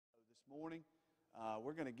morning.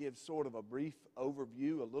 We're going to give sort of a brief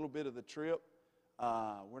overview, a little bit of the trip.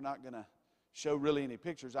 We're not going to show really any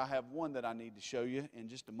pictures. I have one that I need to show you in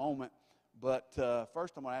just a moment. But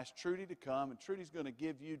first I'm going to ask Trudy to come, and Trudy's going to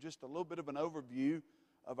give you just a little bit of an overview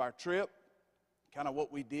of our trip, kind of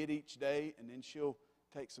what we did each day, and then she'll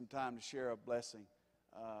take some time to share a blessing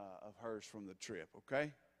of hers from the trip,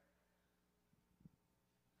 okay?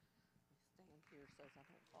 Stand here so I don't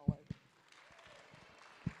fall over.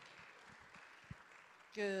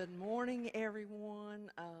 Good morning,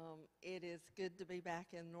 everyone. It is good to be back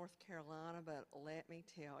in North Carolina, but let me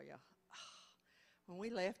tell you, when we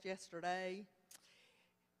left yesterday,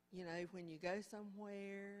 you know, when you go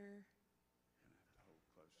somewhere,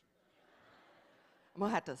 I'm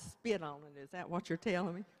going to have to spit on it. Is that what you're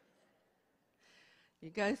telling me? You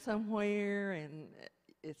go somewhere and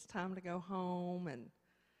it's time to go home, and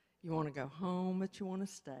you want to go home, but you want to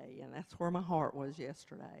stay. And that's where my heart was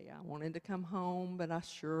yesterday. I wanted to come home, but I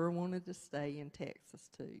sure wanted to stay in Texas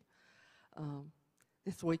too.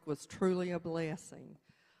 This week was truly a blessing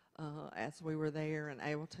as we were there and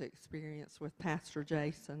able to experience with Pastor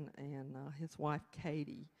Jason and his wife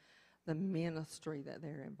Katie the ministry that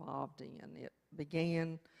they're involved in. It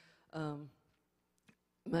began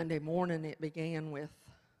Monday morning. It began with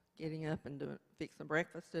getting up and fixing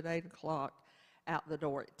breakfast at 8 o'clock, out the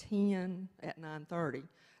door at 10, at 9:30,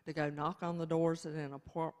 to go knock on the doors at an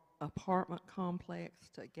apartment complex,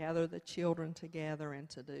 to gather the children together and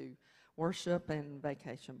to do worship and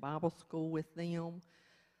vacation Bible school with them.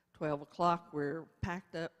 12 o'clock, we're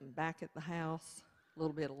packed up and back at the house, a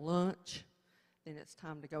little bit of lunch. Then it's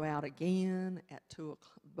time to go out again at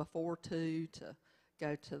before 2 to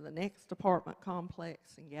go to the next apartment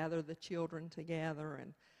complex and gather the children together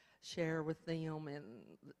and share with them in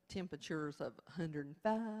the temperatures of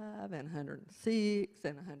 105 and 106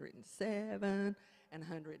 and 107 and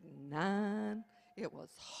 109. It was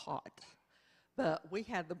hot. But we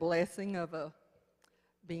had the blessing of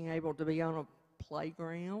being able to be on a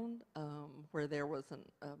playground where there was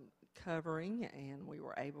a covering, and we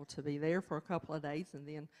were able to be there for a couple of days, and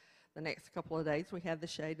then the next couple of days we had the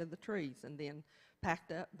shade of the trees, and then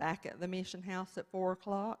packed up back at the mission house at 4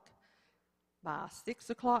 o'clock. By 6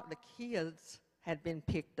 o'clock, the kids had been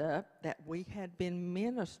picked up that we had been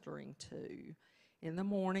ministering to in the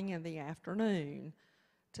morning and the afternoon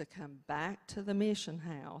to come back to the mission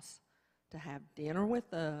house to have dinner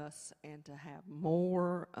with us and to have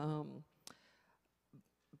more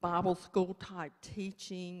Bible school type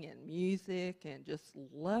teaching and music, and just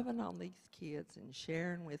loving on these kids and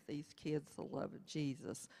sharing with these kids the love of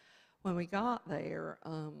Jesus. When we got there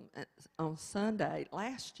on Sunday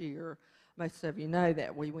last year, most of you know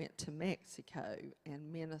that we went to Mexico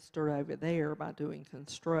and ministered over there by doing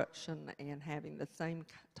construction and having the same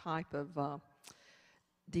type of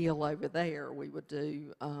deal over there. We would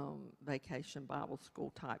do vacation Bible school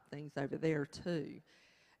type things over there too.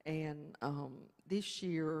 And this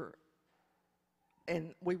year,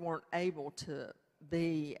 and we weren't able to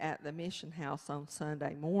be at the mission house on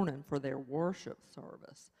Sunday morning for their worship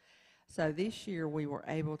service. So this year we were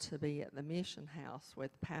able to be at the mission house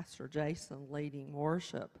with Pastor Jason leading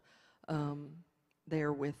worship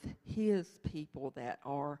there with his people that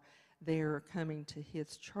are there coming to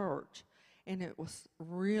his church. And it was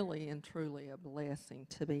really and truly a blessing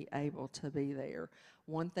to be able to be there.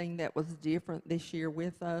 One thing that was different this year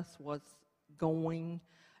with us was going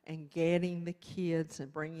and getting the kids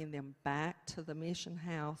and bringing them back to the mission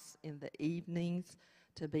house in the evenings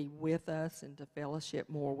to be with us and to fellowship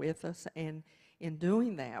more with us. And in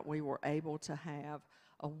doing that, we were able to have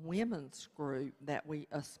a women's group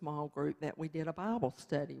a small group that we did a Bible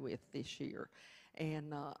study with this year.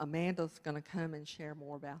 And Amanda's going to come and share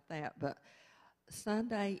more about that. But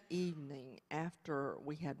Sunday evening, after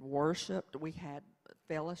we had worshiped, we had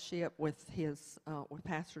fellowship with with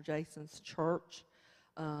Pastor Jason's church,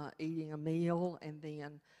 eating a meal, and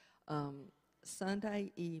then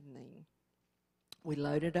Sunday evening, we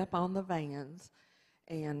loaded up on the vans,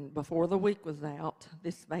 and before the week was out,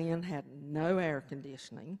 this van had no air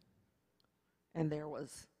conditioning, and there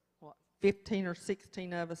was, 15 or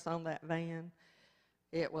 16 of us on that van.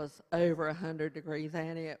 It was over 100 degrees,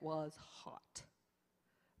 and it was hot.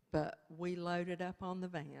 But we loaded up on the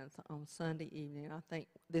vans on Sunday evening. I think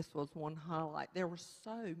this was one highlight. There were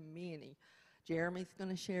so many. Jeremy's going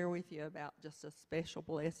to share with you about just a special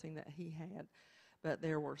blessing that he had. But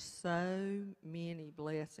there were so many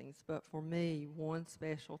blessings. But for me, one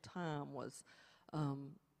special time was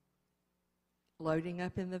loading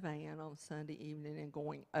up in the van on Sunday evening and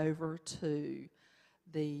going over to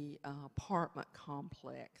the apartment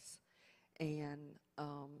complex. And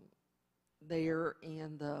there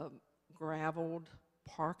in the graveled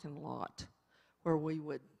parking lot where we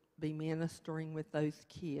would be ministering with those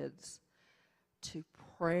kids to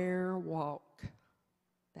prayer walk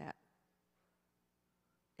that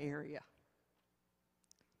area,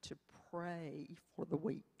 to pray for the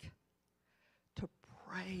weak, to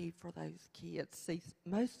pray for those kids. See,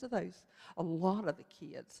 a lot of the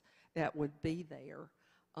kids that would be there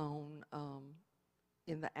on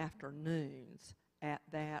in the afternoons at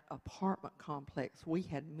that apartment complex we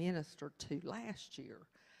had ministered to last year.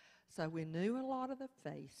 So we knew a lot of the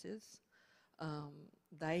faces.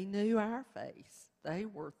 They knew our face. They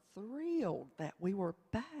were thrilled that we were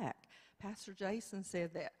back. Pastor Jason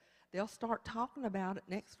said that they'll start talking about it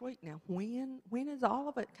next week. Now, when is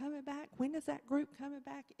Olivet coming back? When is that group coming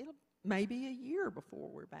back? It'll maybe a year before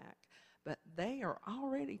we're back. But they are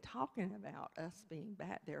already talking about us being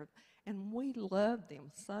back there. And we loved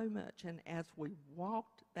them so much. And as we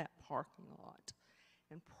walked that parking lot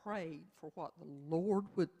and prayed for what the Lord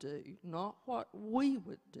would do, not what we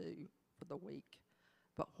would do for the week,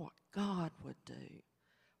 but what God would do,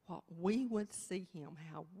 what we would see him,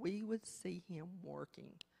 how we would see him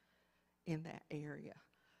working in that area.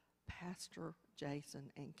 Pastor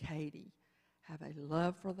Jason and Katie have a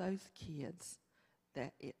love for those kids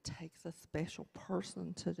that it takes a special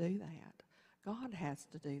person to do that. God has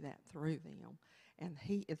to do that through them, and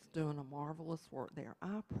he is doing a marvelous work there.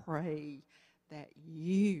 I pray that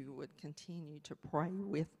you would continue to pray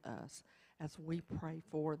with us as we pray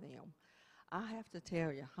for them. I have to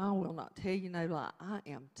tell you, I will not tell you no lie, I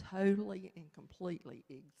am totally and completely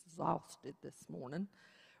exhausted this morning.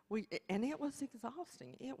 And it was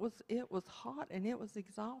exhausting. It was hot and it was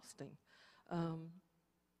exhausting.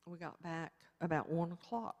 We got back about 1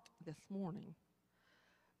 o'clock this morning.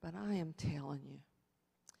 But I am telling you,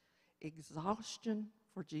 exhaustion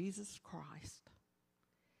for Jesus Christ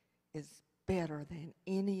is better than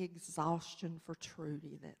any exhaustion for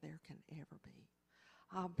Trudy that there can ever be.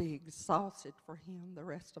 I'll be exhausted for him the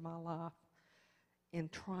rest of my life in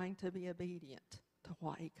trying to be obedient to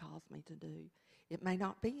what he calls me to do. It may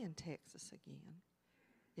not be in Texas again.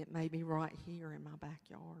 It may be right here in my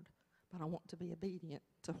backyard. But I want to be obedient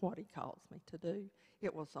to what he calls me to do.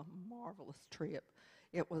 It was a marvelous trip.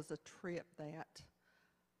 It was a trip that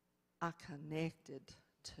I connected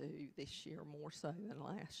to this year more so than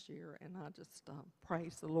last year, and I just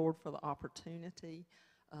praise the Lord for the opportunity.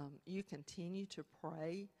 You continue to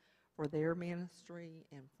pray for their ministry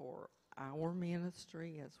and for our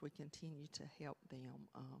ministry as we continue to help them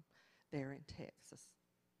there in Texas.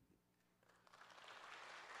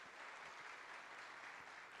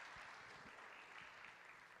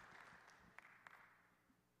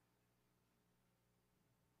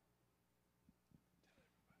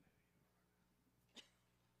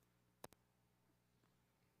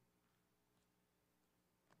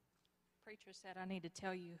 Preacher said I need to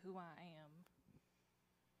tell you who I am.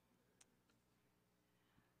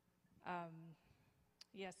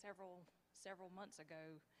 Several months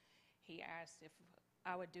ago, he asked if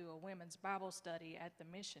I would do a women's Bible study at the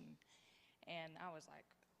mission, and I was like,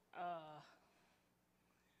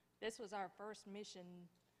 this was our first mission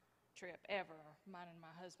trip ever, mine and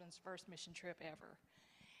my husband's first mission trip ever,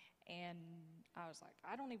 and I was like,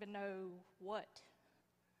 I don't even know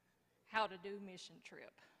how to do mission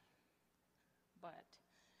trip. But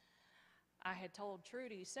I had told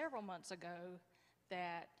Trudy several months ago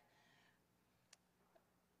that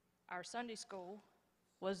our Sunday school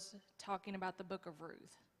was talking about the book of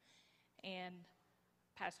Ruth. And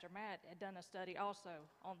Pastor Matt had done a study also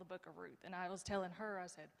on the book of Ruth. And I was telling her, I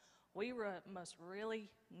said, we must really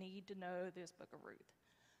need to know this book of Ruth.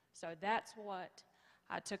 So that's what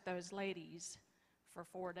I took those ladies for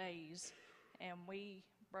 4 days, and we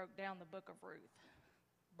broke down the book of Ruth.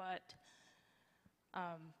 But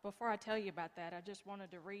before I tell you about that, I just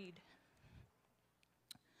wanted to read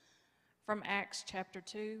from Acts chapter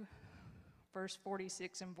 2, verse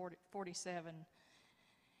 46 and 47.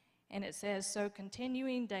 And it says, so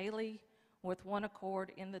continuing daily with one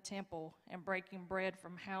accord in the temple and breaking bread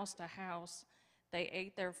from house to house, they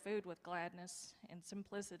ate their food with gladness and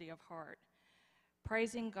simplicity of heart,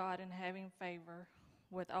 praising God and having favor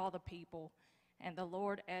with all the people. And the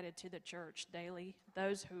Lord added to the church daily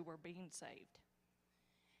those who were being saved.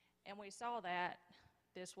 And we saw that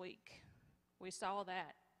this week. We saw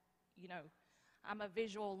that, I'm a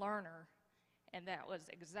visual learner, and that was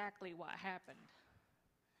exactly what happened.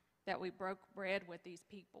 That we broke bread with these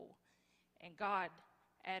people, and God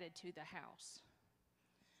added to the house.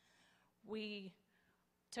 We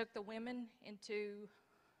took the women into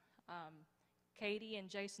Katie and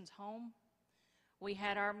Jason's home. We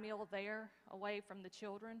had our meal there away from the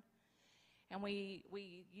children. And we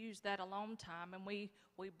used that alone time, and we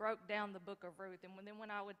broke down the book of Ruth. And then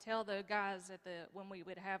when I would tell the guys when we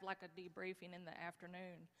would have like a debriefing in the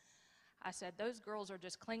afternoon, I said, those girls are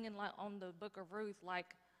just clinging on the book of Ruth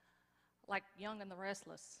like Young and the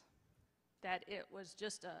Restless. That it was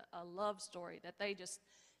just a love story, that they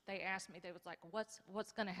asked me, they was like,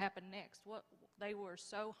 what's going to happen next? They were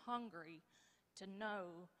so hungry to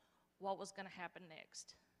know what was going to happen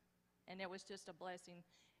next. And it was just a blessing.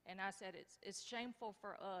 And I said, it's shameful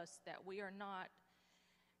for us that we are not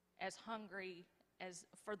as hungry as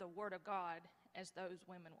for the Word of God as those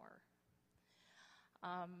women were.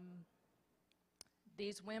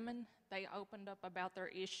 These women, they opened up about their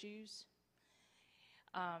issues.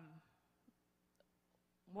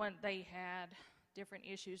 When they had different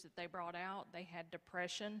issues that they brought out, they had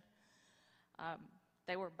depression.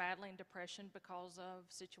 They were battling depression because of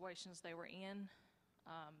situations they were in.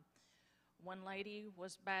 One lady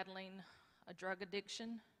was battling a drug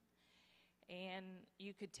addiction, and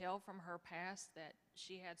you could tell from her past that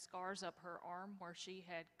she had scars up her arm where she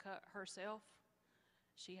had cut herself.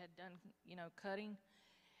 She had done, cutting.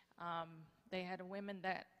 They had women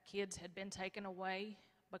that kids had been taken away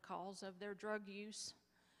because of their drug use.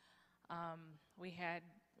 We had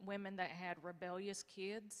women that had rebellious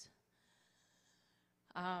kids.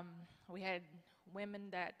 We had women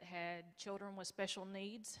that had children with special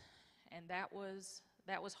needs, and that was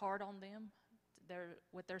hard on them,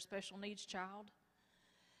 with their special needs child.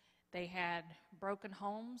 They had broken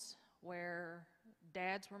homes where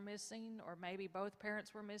dads were missing, or maybe both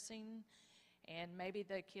parents were missing, and maybe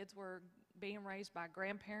the kids were being raised by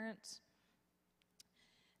grandparents.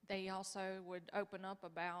 They also would open up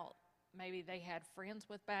about maybe they had friends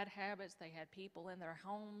with bad habits. They had people in their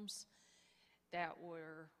homes that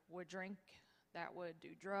would drink, that would do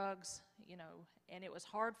drugs, and it was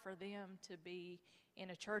hard for them to be in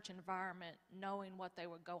a church environment knowing what they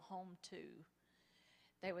would go home to.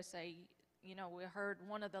 They would say, we heard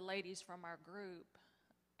one of the ladies from our group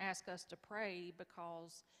ask us to pray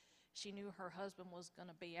because she knew her husband was going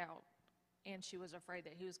to be out, and she was afraid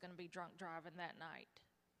that he was going to be drunk driving that night.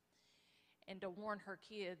 And to warn her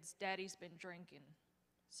kids, Daddy's been drinking,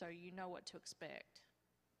 so you know what to expect.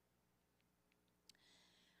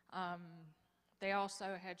 They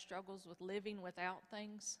also had struggles with living without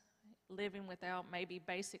things, living without maybe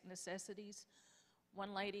basic necessities.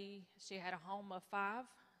 One lady, she had a home of 5.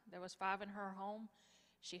 There was 5 in her home.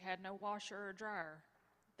 She had no washer or dryer.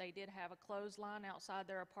 They did have a clothesline outside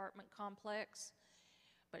their apartment complex,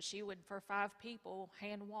 but she would, for 5 people,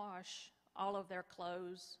 hand wash all of their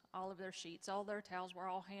clothes, all of their sheets, all their towels were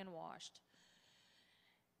all hand washed.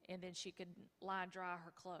 And then she could lie dry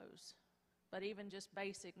her clothes. But even just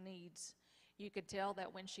basic needs, you could tell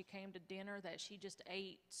that when she came to dinner that she just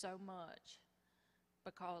ate so much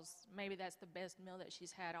because maybe that's the best meal that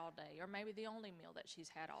she's had all day, or maybe the only meal that she's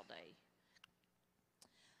had all day.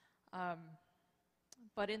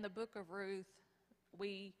 But in the book of Ruth,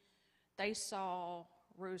 they saw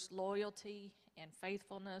Ruth's loyalty and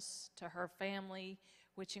faithfulness to her family,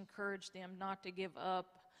 which encouraged them not to give up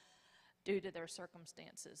due to their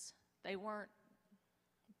circumstances. They didn't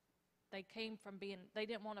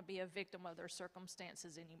want to be a victim of their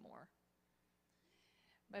circumstances anymore.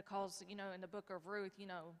 Because, in the book of Ruth,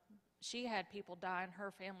 she had people die in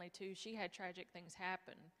her family too. She had tragic things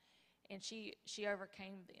happen, and she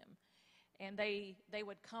overcame them. And they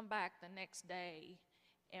would come back the next day,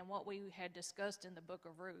 and what we had discussed in the book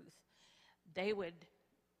of Ruth, they would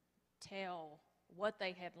tell what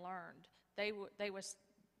they had learned. They would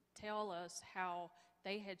tell us how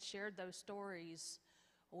they had shared those stories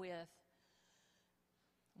with.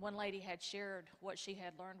 One lady had shared what she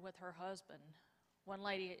had learned with her husband. One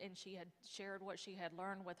lady, and she had shared what she had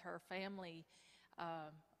learned with her family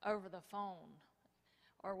over the phone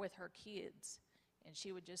or with her kids. And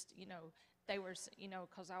she would just, they were,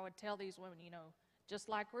 because I would tell these women, just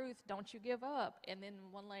like Ruth, don't you give up. And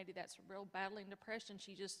then one lady that's real battling depression,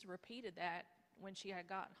 she just repeated that when she had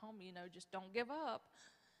gotten home, just don't give up.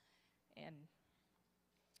 And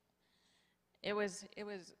it was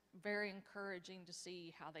very encouraging to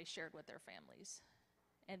see how they shared with their families.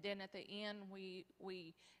 And then at the end,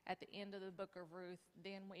 at the end of the book of Ruth,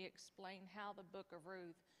 then we explain how the book of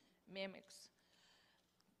Ruth mimics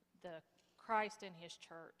the Christ in his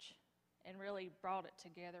church, and really brought it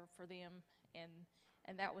together for them.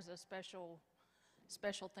 And that was a special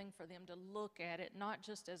thing for them to look at it, not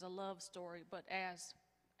just as a love story, but as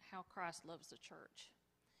how Christ loves the church.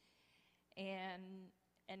 And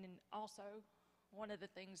then also, one of the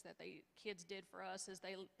things that the kids did for us is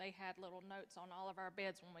they had little notes on all of our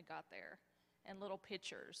beds when we got there, and little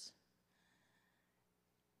pictures.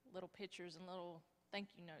 little pictures and little thank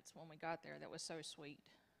you notes when we got there. That was so sweet.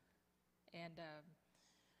 And,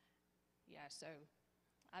 yeah, so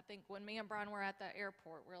I think when me and Brian were at the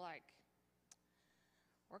airport, we're like,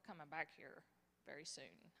 we're coming back here very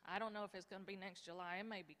soon. I don't know if it's going to be next July. It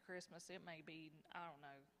may be Christmas. It may be, I don't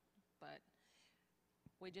know. But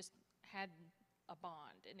we just had a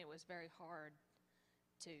bond, and it was very hard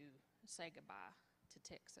to say goodbye to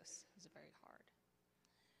Texas. It was very hard.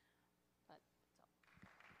 But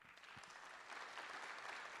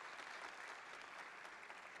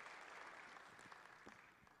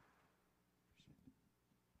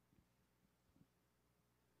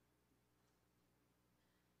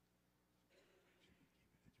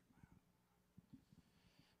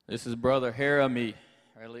This is Brother Jeremy,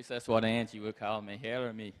 or at least that's what Angie would call me,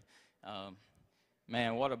 Jeremy.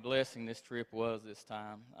 Man, what a blessing this trip was this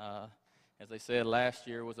time. As I said, last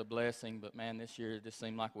year was a blessing, but man, this year it just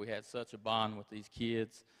seemed like we had such a bond with these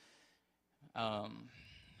kids.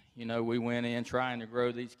 You know, we went in trying to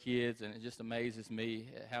grow these kids, and it just amazes me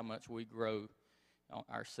how much we grow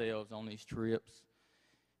ourselves on these trips.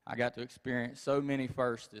 I got to experience so many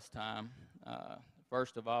firsts this time.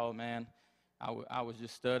 First of all, man, I was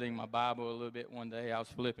just studying my Bible a little bit one day. I was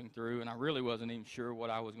flipping through, and I really wasn't even sure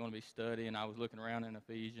what I was going to be studying. I was looking around in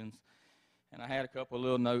Ephesians, and I had a couple of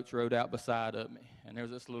little notes wrote out beside of me. And there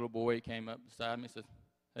was this little boy came up beside me and said,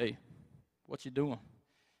 "Hey, what you doing?"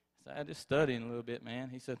 I said, "I'm just studying a little bit,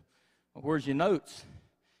 man." He said, "Well, where's your notes?"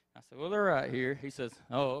 I said, "Well, they're right here." He says,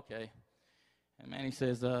 "Oh, okay." And man, he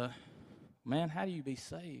says, "Man, how do you be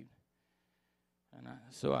saved?" And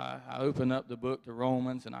so I opened up the book to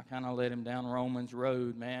Romans, and I kind of led him down Romans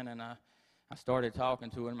Road, man, and I started talking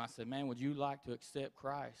to him. I said, "Man, would you like to accept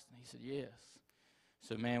Christ?" And he said, "Yes."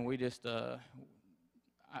 So, man, we just, I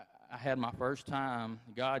had my first time.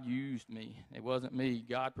 God used me. It wasn't me.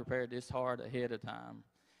 God prepared this heart ahead of time.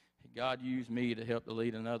 God used me to help to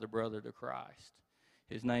lead another brother to Christ.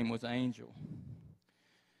 His name was Angel.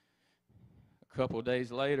 A couple of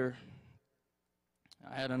days later,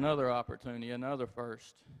 I had another opportunity, another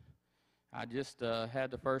first. I just had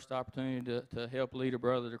the first opportunity to help lead a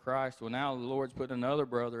brother to Christ. Well, now the Lord's put another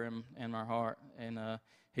brother in my heart, and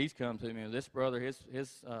he's come to me. This brother, his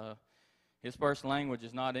first language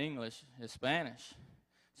is not English, it's Spanish.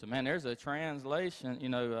 So, man, there's a translation. You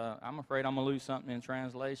know, I'm afraid I'm going to lose something in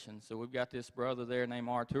translation. So we've got this brother there named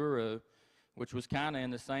Arturo, which was kind of in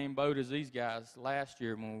the same boat as these guys last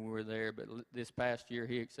year when we were there, but this past year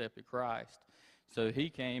he accepted Christ. So he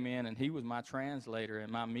came in, and he was my translator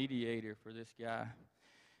and my mediator for this guy.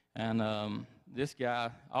 And this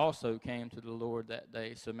guy also came to the Lord that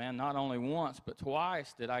day. So, man, not only once, but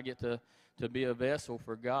twice did I get to be a vessel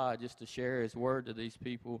for God, just to share his word to these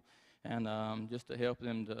people and just to help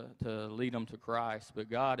them to lead them to Christ. But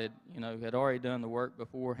God had already done the work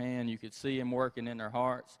beforehand. You could see him working in their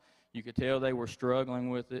hearts. You could tell they were struggling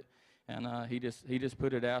with it. And he just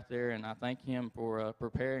put it out there, and I thank him for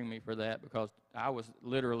preparing me for that, because I was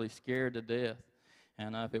literally scared to death.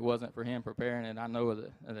 And if it wasn't for him preparing it, I know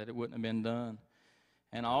that it wouldn't have been done.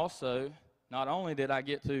 And also, not only did I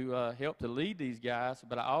get to help to lead these guys,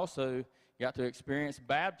 but I also got to experience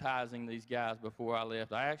baptizing these guys before I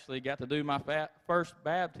left. I actually got to do my first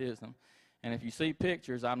baptism. And if you see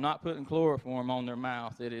pictures, I'm not putting chloroform on their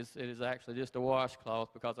mouth. It is actually just a washcloth,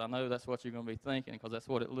 because I know that's what you're going to be thinking, because that's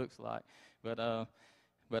what it looks like. But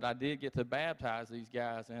I did get to baptize these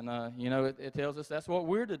guys. And, it tells us that's what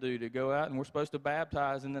we're to do, to go out, and we're supposed to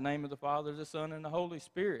baptize in the name of the Father, the Son, and the Holy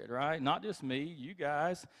Spirit, right? Not just me, you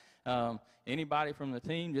guys, anybody from the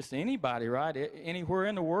team, just anybody, right? Anywhere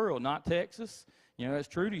in the world, not Texas. You know, as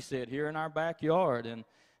Trudy said, here in our backyard. And,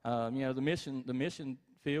 the mission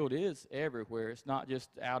field is everywhere. It's not just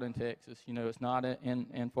out in Texas. You know, it's not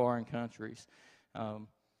in foreign countries.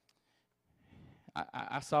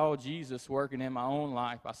 I saw Jesus working in my own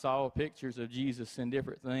life. I saw pictures of Jesus in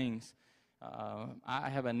different things.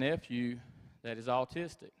 I have a nephew that is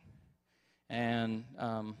autistic. And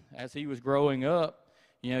as he was growing up,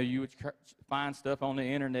 you would find stuff on the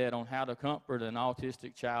internet on how to comfort an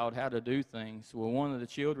autistic child, how to do things. Well, one of the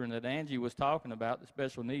children that Angie was talking about, the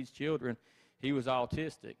special needs children, he was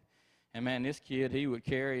autistic. And, man, this kid, he would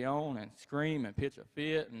carry on and scream and pitch a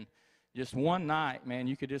fit. And just one night, man,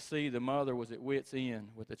 you could just see the mother was at wit's end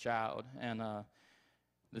with the child. And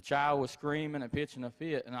the child was screaming and pitching a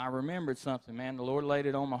fit. And I remembered something, man. The Lord laid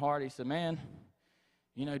it on my heart. He said, "Man,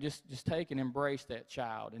 just take and embrace that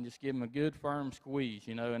child and just give him a good, firm squeeze,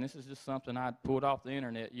 And this is just something I pulled off the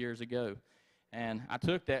internet years ago. And I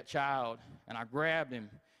took that child, and I grabbed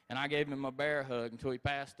him, and I gave him a bear hug until he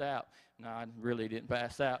passed out. No, I really didn't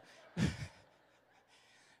pass out.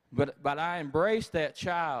 But I embraced that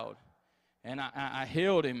child, and I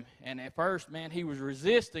held him. And at first, man, he was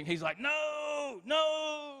resisting. He's like, no,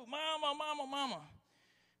 no, mama, mama, mama.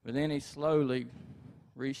 But then he slowly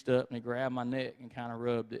reached up and he grabbed my neck and kind of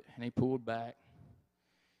rubbed it, and he pulled back.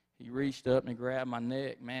 He reached up and he grabbed my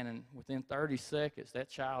neck, man, and within 30 seconds, that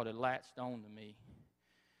child had latched on to me.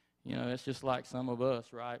 You know, it's just like some of us,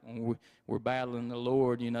 right? When we're battling the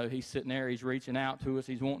Lord, you know, he's sitting there, he's reaching out to us,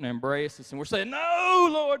 he's wanting to embrace us, and we're saying, no,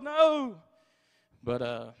 Lord, no.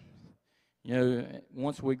 But, you know,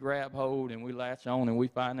 once we grab hold and we latch on and we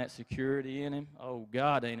find that security in him, oh,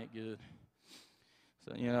 God, ain't it good.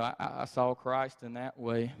 So, you know, I saw Christ in that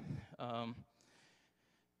way.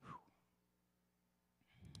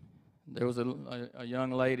 There was a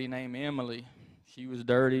young lady named Emily. She was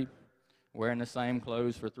dirty, wearing the same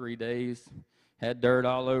clothes for 3 days, had dirt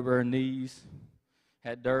all over her knees,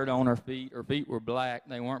 had dirt on her feet. Her feet were black.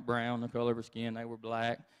 They weren't brown, the color of her skin. They were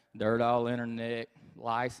black, dirt all in her neck,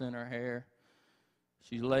 lice in her hair.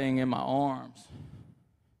 She's laying in my arms.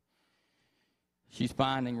 She's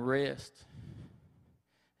finding rest.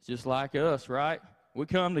 It's just like us, right? We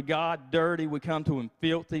come to God dirty. We come to him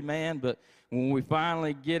filthy, man. But when we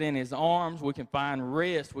finally get in his arms, we can find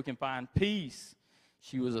rest. We can find peace.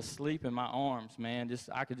 She was asleep in my arms, man.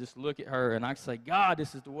 I could just look at her and I could say, God,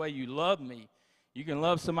 this is the way you love me. You can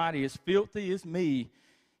love somebody as filthy as me,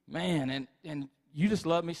 man, and you just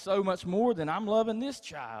love me so much more than I'm loving this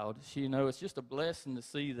child. You know, it's just a blessing to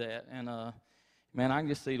see that. And, man, I can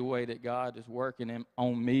just see the way that God is working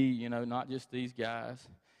on me, you know, not just these guys.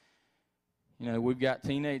 You know, we've got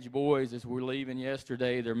teenage boys as we're leaving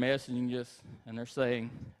yesterday. They're messaging us, and they're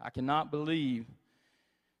saying, I cannot believe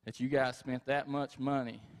that you guys spent that much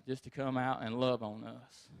money just to come out and love on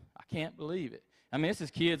us. I can't believe it. I mean, this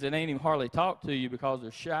is kids that ain't even hardly talk to you because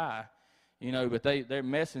they're shy, you know, but they're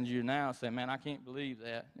messaging you now saying, man, I can't believe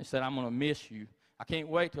that. They said, I'm going to miss you. I can't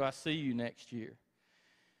wait till I see you next year.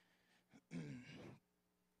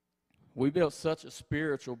 We built such a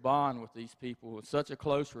spiritual bond with these people, with such a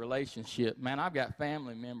close relationship. Man, I've got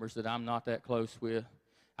family members that I'm not that close with.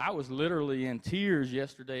 I was literally in tears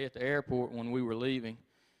yesterday at the airport when we were leaving.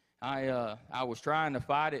 I was trying to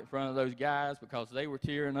fight it in front of those guys because they were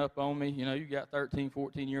tearing up on me. You know, you got 13,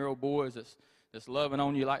 14-year-old boys that's loving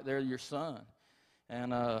on you like they're your son.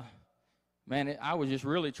 And, man, I was just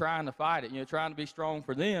really trying to fight it, you know, trying to be strong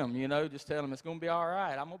for them, you know, just tell them it's going to be all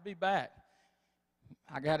right. I'm going to be back.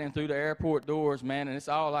 I got in through the airport doors, man, and it's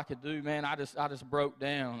all I could do, man. I just broke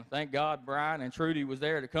down. Thank God Brian and Trudy was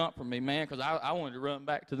there to comfort me, man, because I wanted to run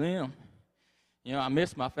back to them. You know, I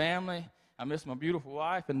miss my family. I miss my beautiful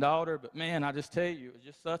wife and daughter, but, man, I just tell you, it was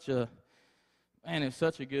just such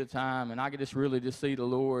a good time, and I could just really just see the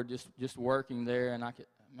Lord just working there, and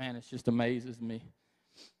man, it just amazes me.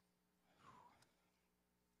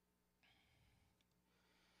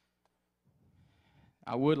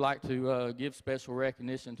 I would like to give special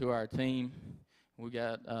recognition to our team. We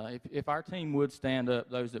got, if our team would stand up,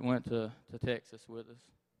 those that went to Texas with us.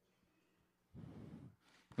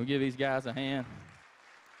 We'll give these guys a hand.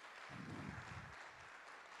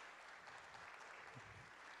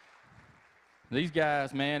 These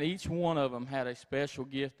guys, man, each one of them had a special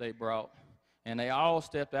gift they brought, and they all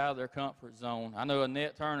stepped out of their comfort zone. I know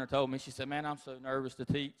Annette Turner told me, she said, man, I'm so nervous to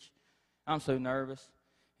teach. I'm so nervous.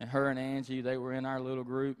 And her and Angie, they were in our little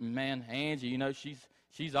group. And, man, Angie, you know,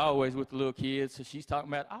 she's always with the little kids. So she's talking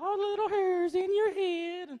about all the little hairs in your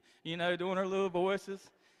head. And, you know, doing her little voices.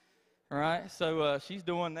 All right? So she's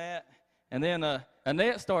doing that. And then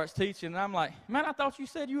Annette starts teaching. And I'm like, man, I thought you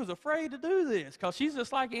said you was afraid to do this. Because she's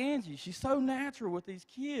just like Angie. She's so natural with these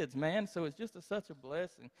kids, man. So it's just such a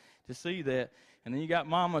blessing to see that. And then you got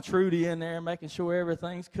Mama Trudy in there making sure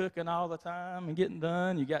everything's cooking all the time and getting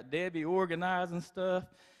done. You got Debbie organizing stuff.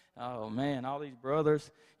 Oh, man, all these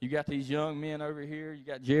brothers. You got these young men over here. You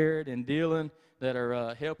got Jared and Dylan that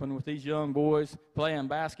are helping with these young boys, playing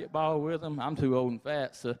basketball with them. I'm too old and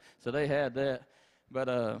fat, so they had that.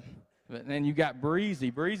 But then you got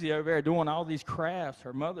Breezy over there doing all these crafts.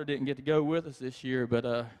 Her mother didn't get to go with us this year,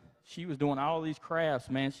 but she was doing all these crafts,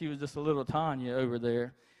 man. She was just a little Tanya over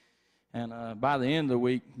there. And by the end of the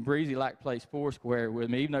week, Breezy plays Foursquare with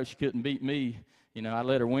me, even though she couldn't beat me. You know, I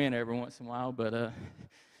let her win every once in a while,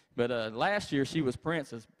 But last year, she was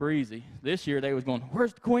Princess Breezy. This year, they was going,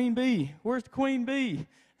 where's the Queen Bee? Where's the Queen Bee?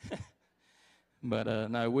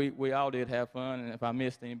 But, no, we all did have fun, and if I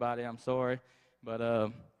missed anybody, I'm sorry.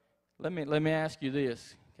 But let me ask you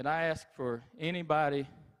this. Can I ask for anybody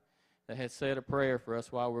that had said a prayer for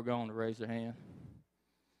us while we're gone to raise their hand?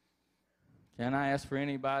 Can I ask for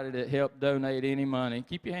anybody that helped donate any money?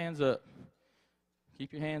 Keep your hands up.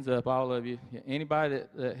 Keep your hands up, all of you. Anybody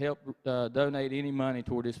that helped donate any money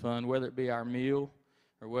toward this fund, whether it be our meal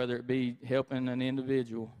or whether it be helping an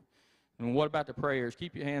individual. And what about the prayers?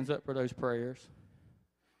 Keep your hands up for those prayers.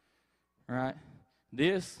 All right?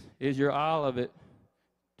 This is your Olivet,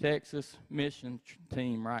 Texas mission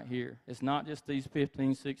team right here. It's not just these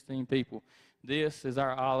 15, 16 people. This is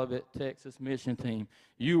our Olivet, Texas mission team.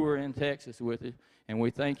 You were in Texas with it, and we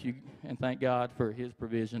thank you and thank God for his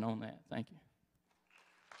provision on that. Thank you.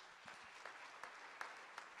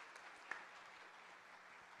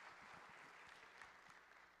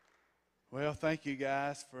 Well, thank you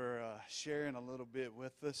guys for sharing a little bit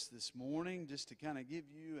with us this morning, just to kind of give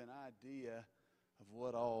you an idea of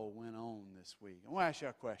what all went on this week. I want to ask you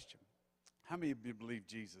a question. How many of you believe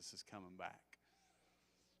Jesus is coming back?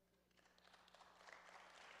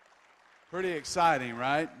 Pretty exciting,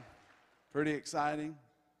 right? Pretty exciting.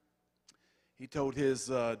 He told his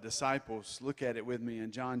disciples, look at it with me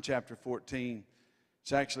in John chapter 14.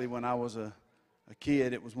 It's actually when I was a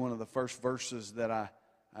kid, it was one of the first verses that I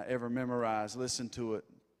ever memorized. Listen to it.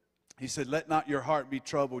 He said, let not your heart be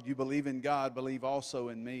troubled. You believe in God, believe also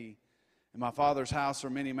in me. In my Father's house are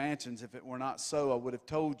many mansions. If it were not so, I would have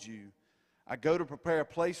told you. I go to prepare a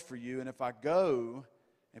place for you, and if I go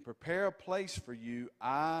and prepare a place for you,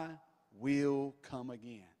 I will come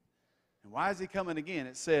again. And why is he coming again?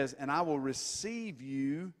 It says, and I will receive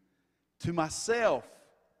you to myself,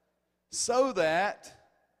 so that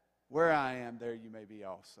where I am, there you may be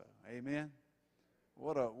also. Amen.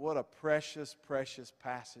 What a precious, precious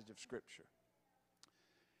passage of Scripture.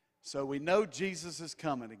 So we know Jesus is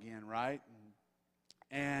coming again, right?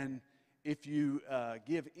 And if you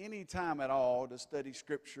give any time at all to study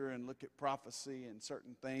Scripture and look at prophecy and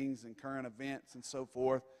certain things and current events and so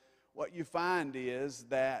forth, what you find is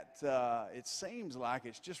that it seems like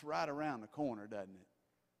it's just right around the corner, doesn't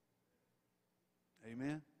it?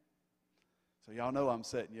 Amen? So y'all know I'm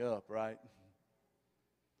setting you up, right?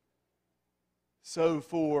 So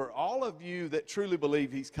for all of you that truly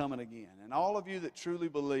believe he's coming again, and all of you that truly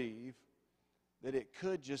believe that it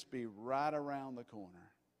could just be right around the corner,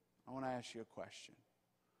 I want to ask you a question.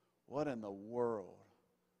 What in the world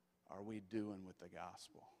are we doing with the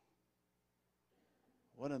gospel?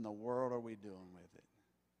 What in the world are we doing with it?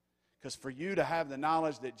 Because for you to have the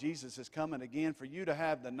knowledge that Jesus is coming again, for you to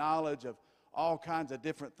have the knowledge of all kinds of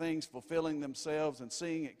different things fulfilling themselves and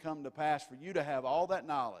seeing it come to pass, for you to have all that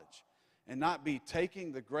knowledge and not be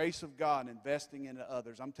taking the grace of God and investing into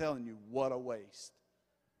others, I'm telling you, what a waste.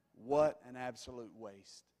 What an absolute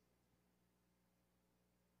waste.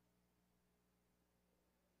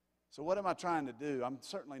 So what am I trying to do? I'm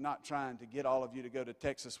certainly not trying to get all of you to go to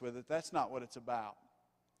Texas with it. That's not what it's about.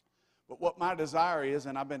 But what my desire is,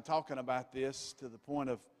 and I've been talking about this to the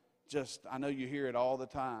point of just, I know you hear it all the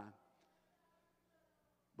time.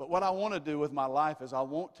 But what I want to do with my life is I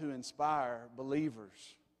want to inspire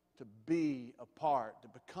believers to be a part, to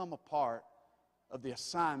become a part of the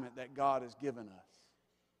assignment that God has given us.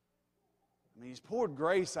 I mean, he's poured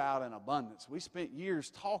grace out in abundance. We spent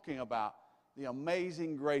years talking about the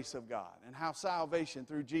amazing grace of God and how salvation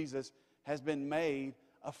through Jesus has been made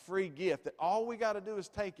a free gift, that all we got to do is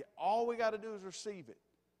take it. All we got to do is receive it.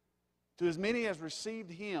 To as many as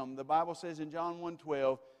received him, the Bible says in John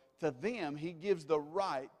 1:12, to them he gives the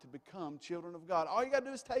right to become children of God. All you got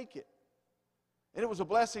to do is take it. And it was a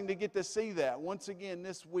blessing to get to see that once again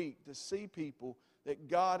this week, to see people that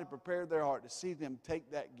God had prepared their heart, to see them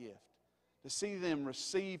take that gift, to see them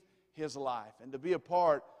receive his life, and to be a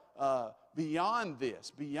part beyond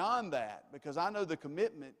this, beyond that, because I know the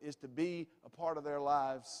commitment is to be a part of their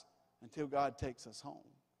lives until God takes us home.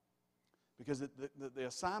 Because the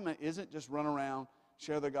assignment isn't just run around,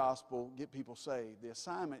 share the gospel, get people saved. The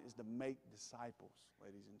assignment is to make disciples,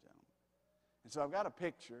 ladies and gentlemen. And so I've got a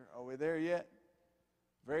picture. Are we there yet?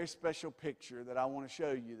 Very special picture that I want to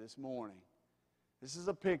show you this morning. This is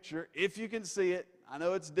a picture, if you can see it. I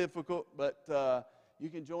know it's difficult, but you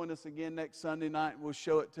can join us again next Sunday night and we'll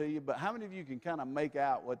show it to you. But how many of you can kind of make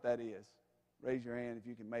out what that is? Raise your hand if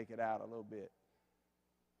you can make it out a little bit.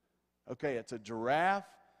 Okay, it's a giraffe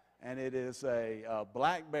and it is a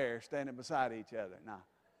black bear standing beside each other. No,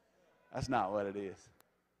 that's not what it is.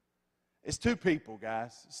 It's two people,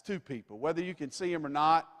 guys. It's two people. Whether you can see them or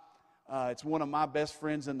not, it's one of my best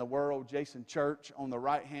friends in the world, Jason Church, on the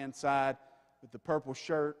right-hand side with the purple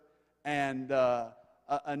shirt, and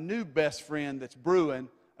a new best friend that's brewing,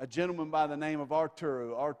 a gentleman by the name of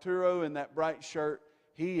Arturo. Arturo in that bright shirt,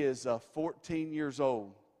 he is 14 years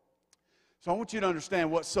old. So I want you to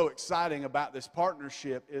understand what's so exciting about this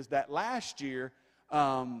partnership is that last year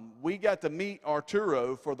we got to meet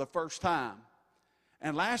Arturo for the first time.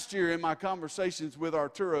 And last year in my conversations with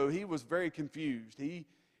Arturo, he was very confused. He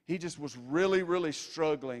just was really, really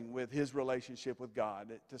struggling with his relationship with God,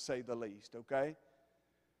 to say the least, okay?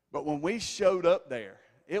 But when we showed up there,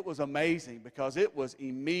 it was amazing because it was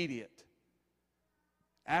immediate.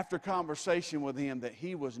 After conversation with him, that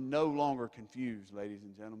he was no longer confused, ladies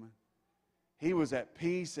and gentlemen. He was at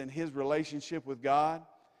peace in his relationship with God,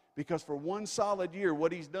 because for one solid year,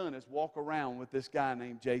 what he's done is walk around with this guy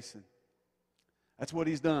named Jason. That's what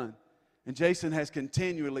he's done. And Jason has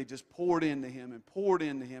continually just poured into him and poured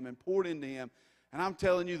into him and poured into him. And I'm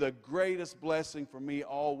telling you, the greatest blessing for me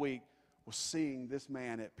all week was seeing this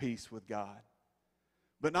man at peace with God.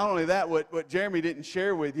 But not only that, what Jeremy didn't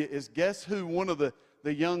share with you is, guess who one of the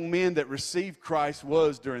young men that received Christ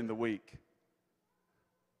was during the week?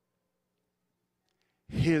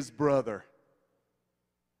 His brother.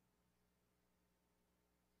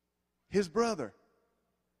 His brother.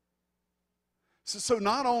 So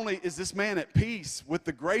not only is this man at peace with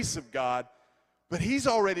the grace of God, but he's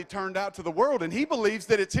already turned out to the world, and he believes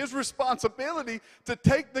that it's his responsibility to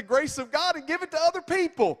take the grace of God and give it to other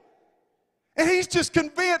people. And he's just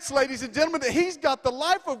convinced, ladies and gentlemen, that he's got the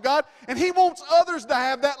life of God, and he wants others to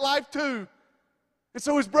have that life too. And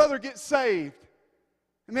so his brother gets saved.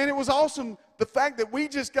 And man, it was awesome, the fact that we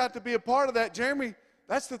just got to be a part of that. Jeremy,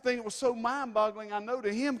 that's the thing that was so mind-boggling, I know,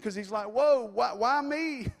 to him, because he's like, whoa, why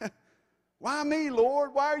me? Why me,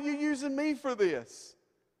 Lord? Why are you using me for this?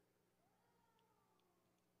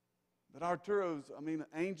 But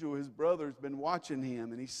Angel, his brother, has been watching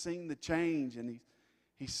him, and he's seen the change, and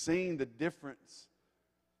he's seen the difference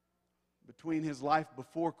between his life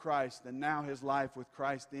before Christ and now his life with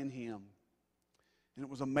Christ in him. And it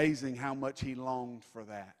was amazing how much he longed for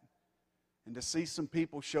that. And to see some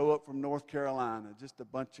people show up from North Carolina, just a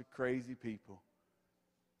bunch of crazy people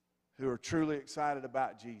who are truly excited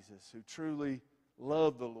about Jesus, who truly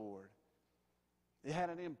love the Lord, it had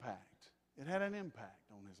an impact. It had an impact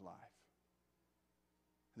on his life.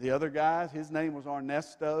 The other guy, his name was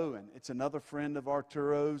Ernesto, and it's another friend of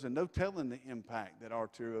Arturo's, and no telling the impact that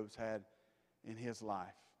Arturo's had in his life.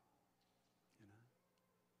 You know?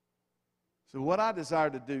 So what I desire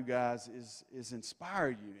to do, guys, is inspire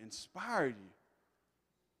you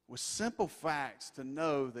with simple facts to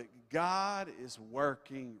know that God is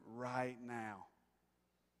working right now.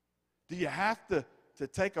 Do you have to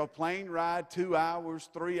take a plane ride 2 hours,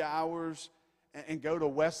 3 hours, and go to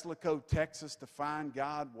Weslaco, Texas to find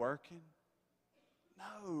God working?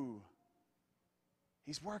 No.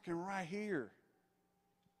 He's working right here.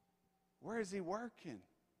 Where is he working?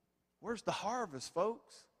 Where's the harvest,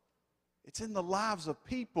 folks? It's in the lives of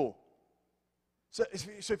people. So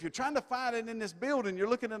if you're trying to find it in this building, you're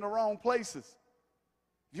looking in the wrong places.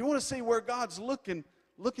 If you want to see where God's looking,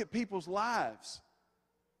 look at people's lives.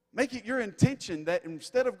 Make it your intention that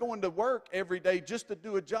instead of going to work every day just to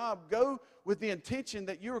do a job, go with the intention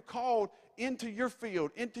that you're called into your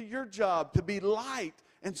field, into your job, to be light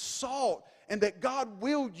and salt, and that God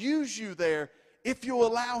will use you there if you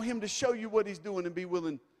allow him to show you what he's doing and be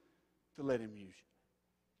willing to let him use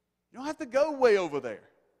you. You don't have to go way over there.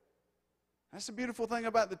 That's the beautiful thing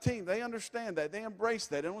about the team. They understand that. They embrace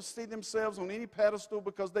that. They don't see themselves on any pedestal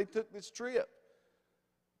because they took this trip.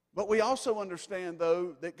 But we also understand,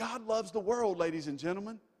 though, that God loves the world, ladies and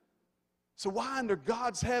gentlemen. So why under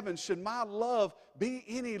God's heaven should my love be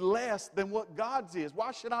any less than what God's is?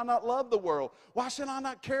 Why should I not love the world? Why should I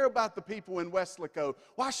not care about the people in Weslaco?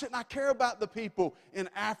 Why shouldn't I care about the people in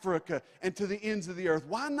Africa and to the ends of the earth?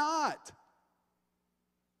 Why not?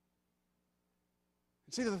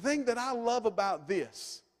 See, the thing that I love about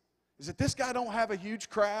this is that this guy don't have a huge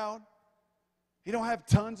crowd. He don't have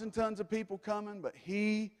tons and tons of people coming, but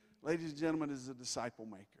he, ladies and gentlemen, is a disciple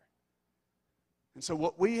maker. And so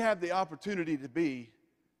what we have the opportunity to be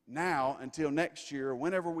now until next year,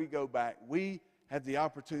 whenever we go back, we have the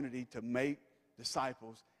opportunity to make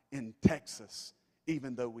disciples in Texas,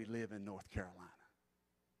 even though we live in North Carolina.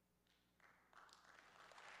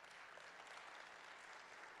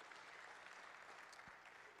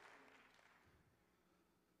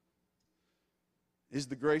 Is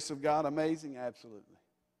the grace of God amazing? Absolutely.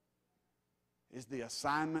 Is the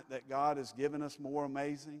assignment that God has given us more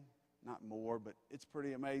amazing? Not more, but it's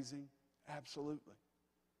pretty amazing. Absolutely.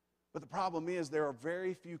 But the problem is there are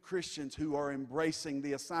very few Christians who are embracing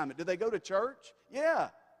the assignment. Do they go to church? Yeah.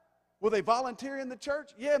 Will they volunteer in the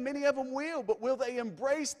church? Yeah, many of them will. But will they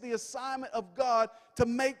embrace the assignment of God to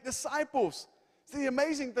make disciples? See, the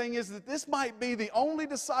amazing thing is that this might be the only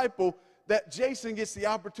disciple that Jason gets the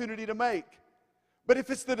opportunity to make. But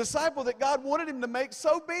if it's the disciple that God wanted him to make,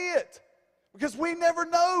 so be it. Because we never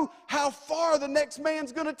know how far the next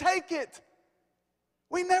man's going to take it.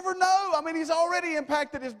 We never know. I mean, he's already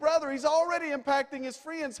impacted his brother. He's already impacting his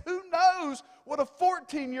friends. Who knows what a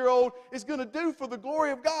 14-year-old is going to do for the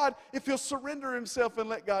glory of God if he'll surrender himself and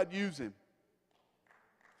let God use him?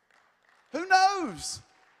 Who knows?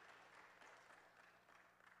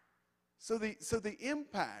 So the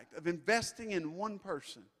impact of investing in one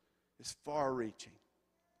person is far-reaching.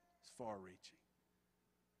 It's far-reaching.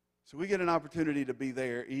 So we get an opportunity to be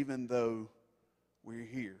there even though we're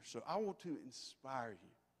here. So I want to inspire you.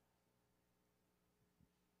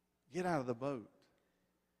 Get out of the boat.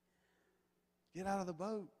 Get out of the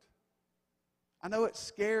boat. I know it's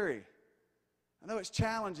scary. I know it's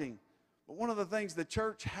challenging. But one of the things the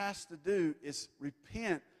church has to do is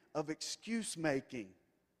repent of excuse making.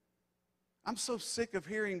 I'm so sick of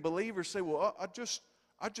hearing believers say, well, I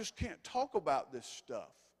just can't talk about this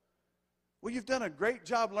stuff. Well, you've done a great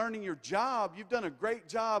job learning your job. You've done a great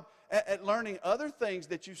job at learning other things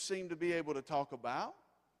that you seem to be able to talk about.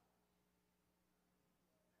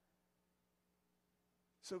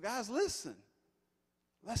 So, guys, listen.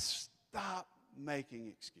 Let's stop making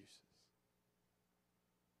excuses.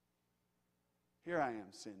 Here I am,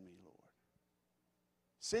 send me, Lord.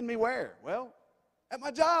 Send me where? Well, at my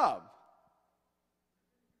job.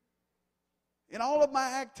 In all of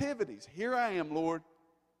my activities. Here I am, Lord.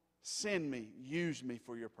 Send me, use me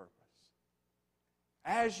for your purpose.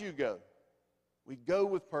 As you go, we go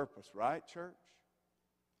with purpose, right, church?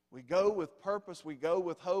 We go with purpose, we go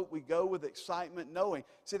with hope, we go with excitement, knowing.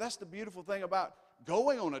 See, that's the beautiful thing about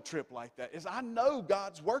going on a trip like that, is I know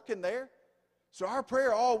God's working there. So our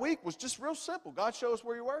prayer all week was just real simple. God, show us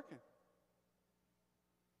where you're working.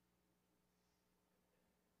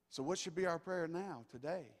 So what should be our prayer now,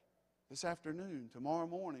 today, this afternoon, tomorrow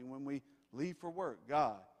morning when we leave for work?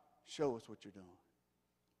 God, show us what you're doing.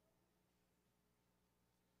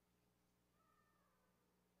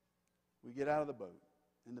 We get out of the boat.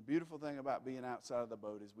 And the beautiful thing about being outside of the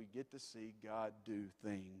boat is we get to see God do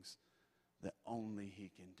things that only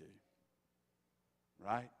He can do.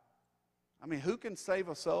 Right? I mean, who can save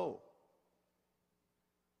a soul?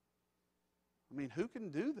 I mean, who can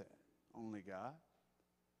do that? Only God.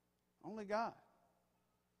 Only God.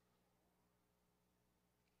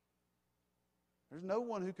 There's no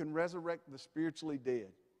one who can resurrect the spiritually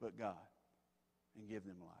dead but God and give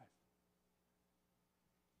them life.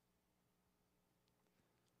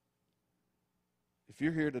 If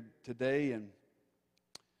you're here today and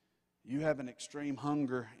you have an extreme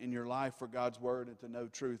hunger in your life for God's Word and to know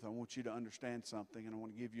truth, I want you to understand something, and I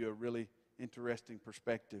want to give you a really interesting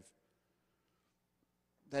perspective.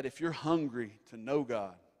 That if you're hungry to know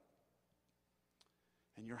God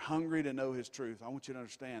and you're hungry to know His truth, I want you to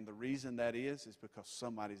understand the reason that is because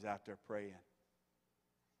somebody's out there praying.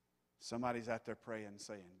 Somebody's out there praying and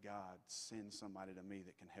saying, God, send somebody to me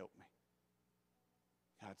that can help me.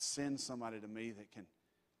 God, send somebody to me that can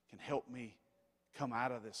help me come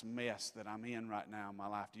out of this mess that I'm in right now in my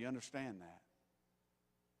life. Do you understand that?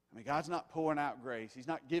 I mean, God's not pouring out grace. He's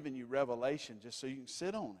not giving you revelation just so you can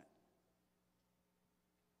sit on it.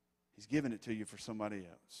 He's giving it to you for somebody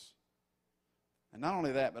else. And not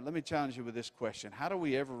only that, but let me challenge you with this question. How do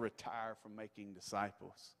we ever retire from making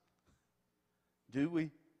disciples? Do we? I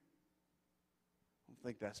don't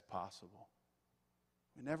think that's possible.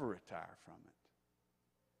 We never retire from it.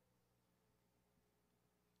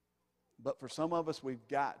 But for some of us, we've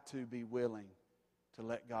got to be willing to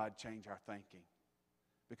let God change our thinking.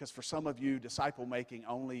 Because for some of you, disciple making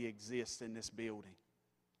only exists in this building.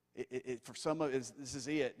 For some of us, this is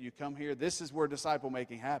it. You come here, this is where disciple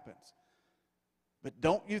making happens. But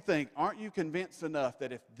don't you think, aren't you convinced enough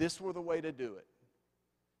that if this were the way to do it,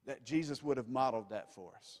 that Jesus would have modeled that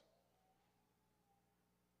for us?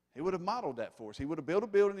 He would have modeled that for us. He would have built a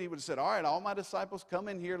building. He would have said, all right, all my disciples, come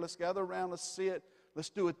in here. Let's gather around. Let's see it. Let's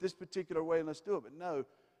do it this particular way and let's do it. But no,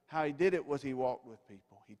 how He did it was He walked with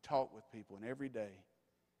people. He talked with people. And every day,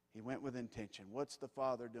 He went with intention. What's the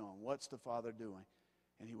Father doing? What's the Father doing?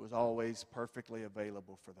 And He was always perfectly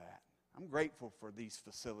available for that. I'm grateful for these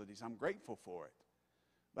facilities. I'm grateful for it.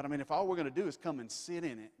 But I mean, if all we're going to do is come and sit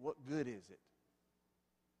in it, what good is it?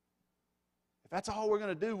 If that's all we're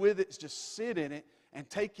going to do with it is just sit in it and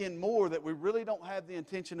take in more that we really don't have the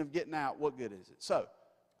intention of getting out, what good is it? So,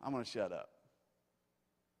 I'm going to shut up.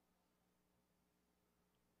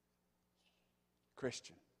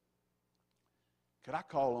 Christian, could I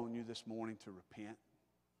call on you this morning to repent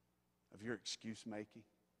of your excuse making?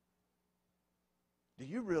 Do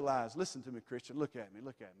you realize, listen to me, Christian, look at me.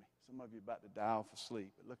 Some of you are about to die off of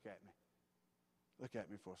sleep, but look at me. Look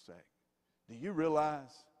at me for a sec. Do you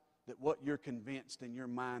realize that what you're convinced in your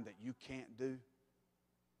mind that you can't do,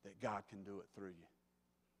 that God can do it through you?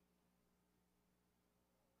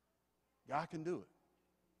 God can do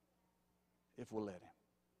it if we'll let Him.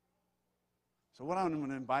 So what I'm going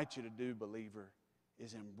to invite you to do, believer,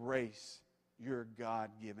 is embrace your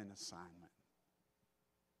God-given assignment.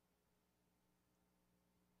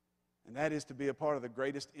 And that is to be a part of the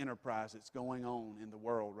greatest enterprise that's going on in the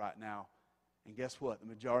world right now. And guess what? The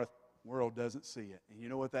majority of the world doesn't see it. And you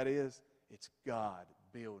know what that is? It's God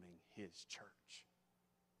building His church.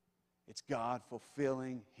 It's God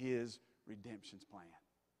fulfilling His redemption's plan.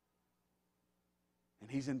 And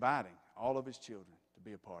He's inviting all of His children to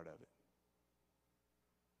be a part of it.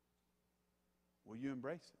 Will you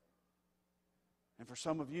embrace it? And for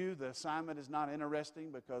some of you, the assignment is not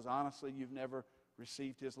interesting because honestly, you've never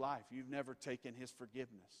received His life. You've never taken His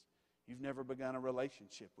forgiveness. You've never begun a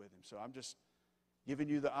relationship with Him. So I'm just giving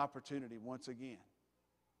you the opportunity once again.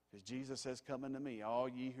 Because Jesus says, "Come unto me, all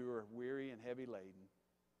ye who are weary and heavy laden,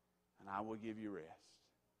 and I will give you rest."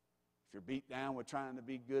 If you're beat down with trying to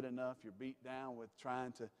be good enough, you're beat down with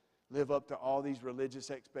trying to live up to all these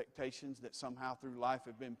religious expectations that somehow through life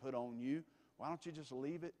have been put on you, why don't you just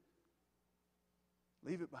leave it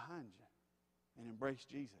behind you and embrace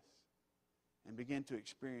Jesus and begin to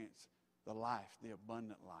experience the life, the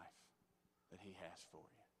abundant life that He has for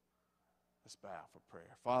you. Let's bow for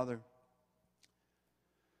prayer. Father,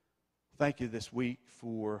 thank you this week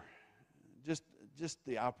for just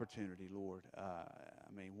the opportunity, Lord.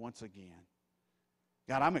 Once again.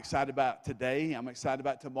 God, I'm excited about today. I'm excited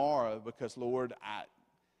about tomorrow because, Lord,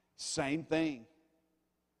 same thing.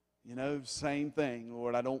 Same thing,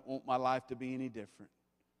 Lord. I don't want my life to be any different.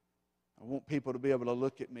 I want people to be able to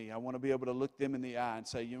look at me. I want to be able to look them in the eye and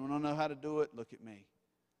say, "You want to know how to do it? Look at me.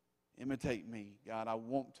 Imitate me." God, I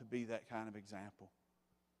want to be that kind of example.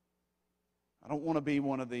 I don't want to be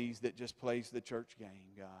one of these that just plays the church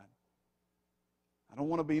game, God. I don't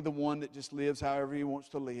want to be the one that just lives however he wants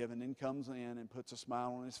to live and then comes in and puts a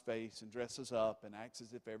smile on his face and dresses up and acts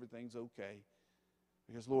as if everything's okay.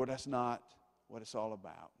 Because, Lord, that's not what it's all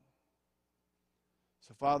about.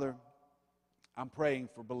 So, Father, I'm praying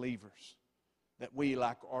for believers that we,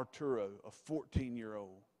 like Arturo, a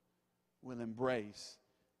 14-year-old, will embrace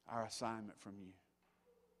our assignment from you.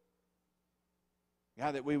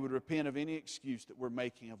 God, that we would repent of any excuse that we're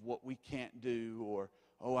making of what we can't do or,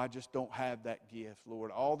 "Oh, I just don't have that gift,"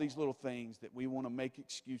 Lord. All these little things that we want to make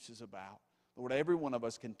excuses about. Lord, every one of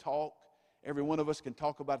us can talk. Every one of us can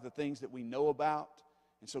talk about the things that we know about.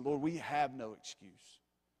 And so, Lord, we have no excuse.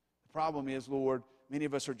 The problem is, Lord, many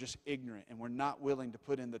of us are just ignorant and we're not willing to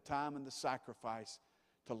put in the time and the sacrifice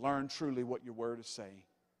to learn truly what your word is saying.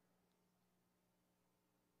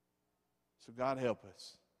 So, God, help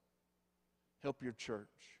us. Help your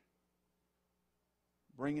church.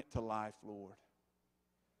 Bring it to life, Lord.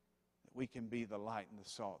 That we can be the light and the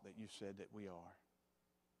salt that you said that we are.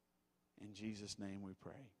 In Jesus' name we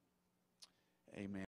pray. Amen.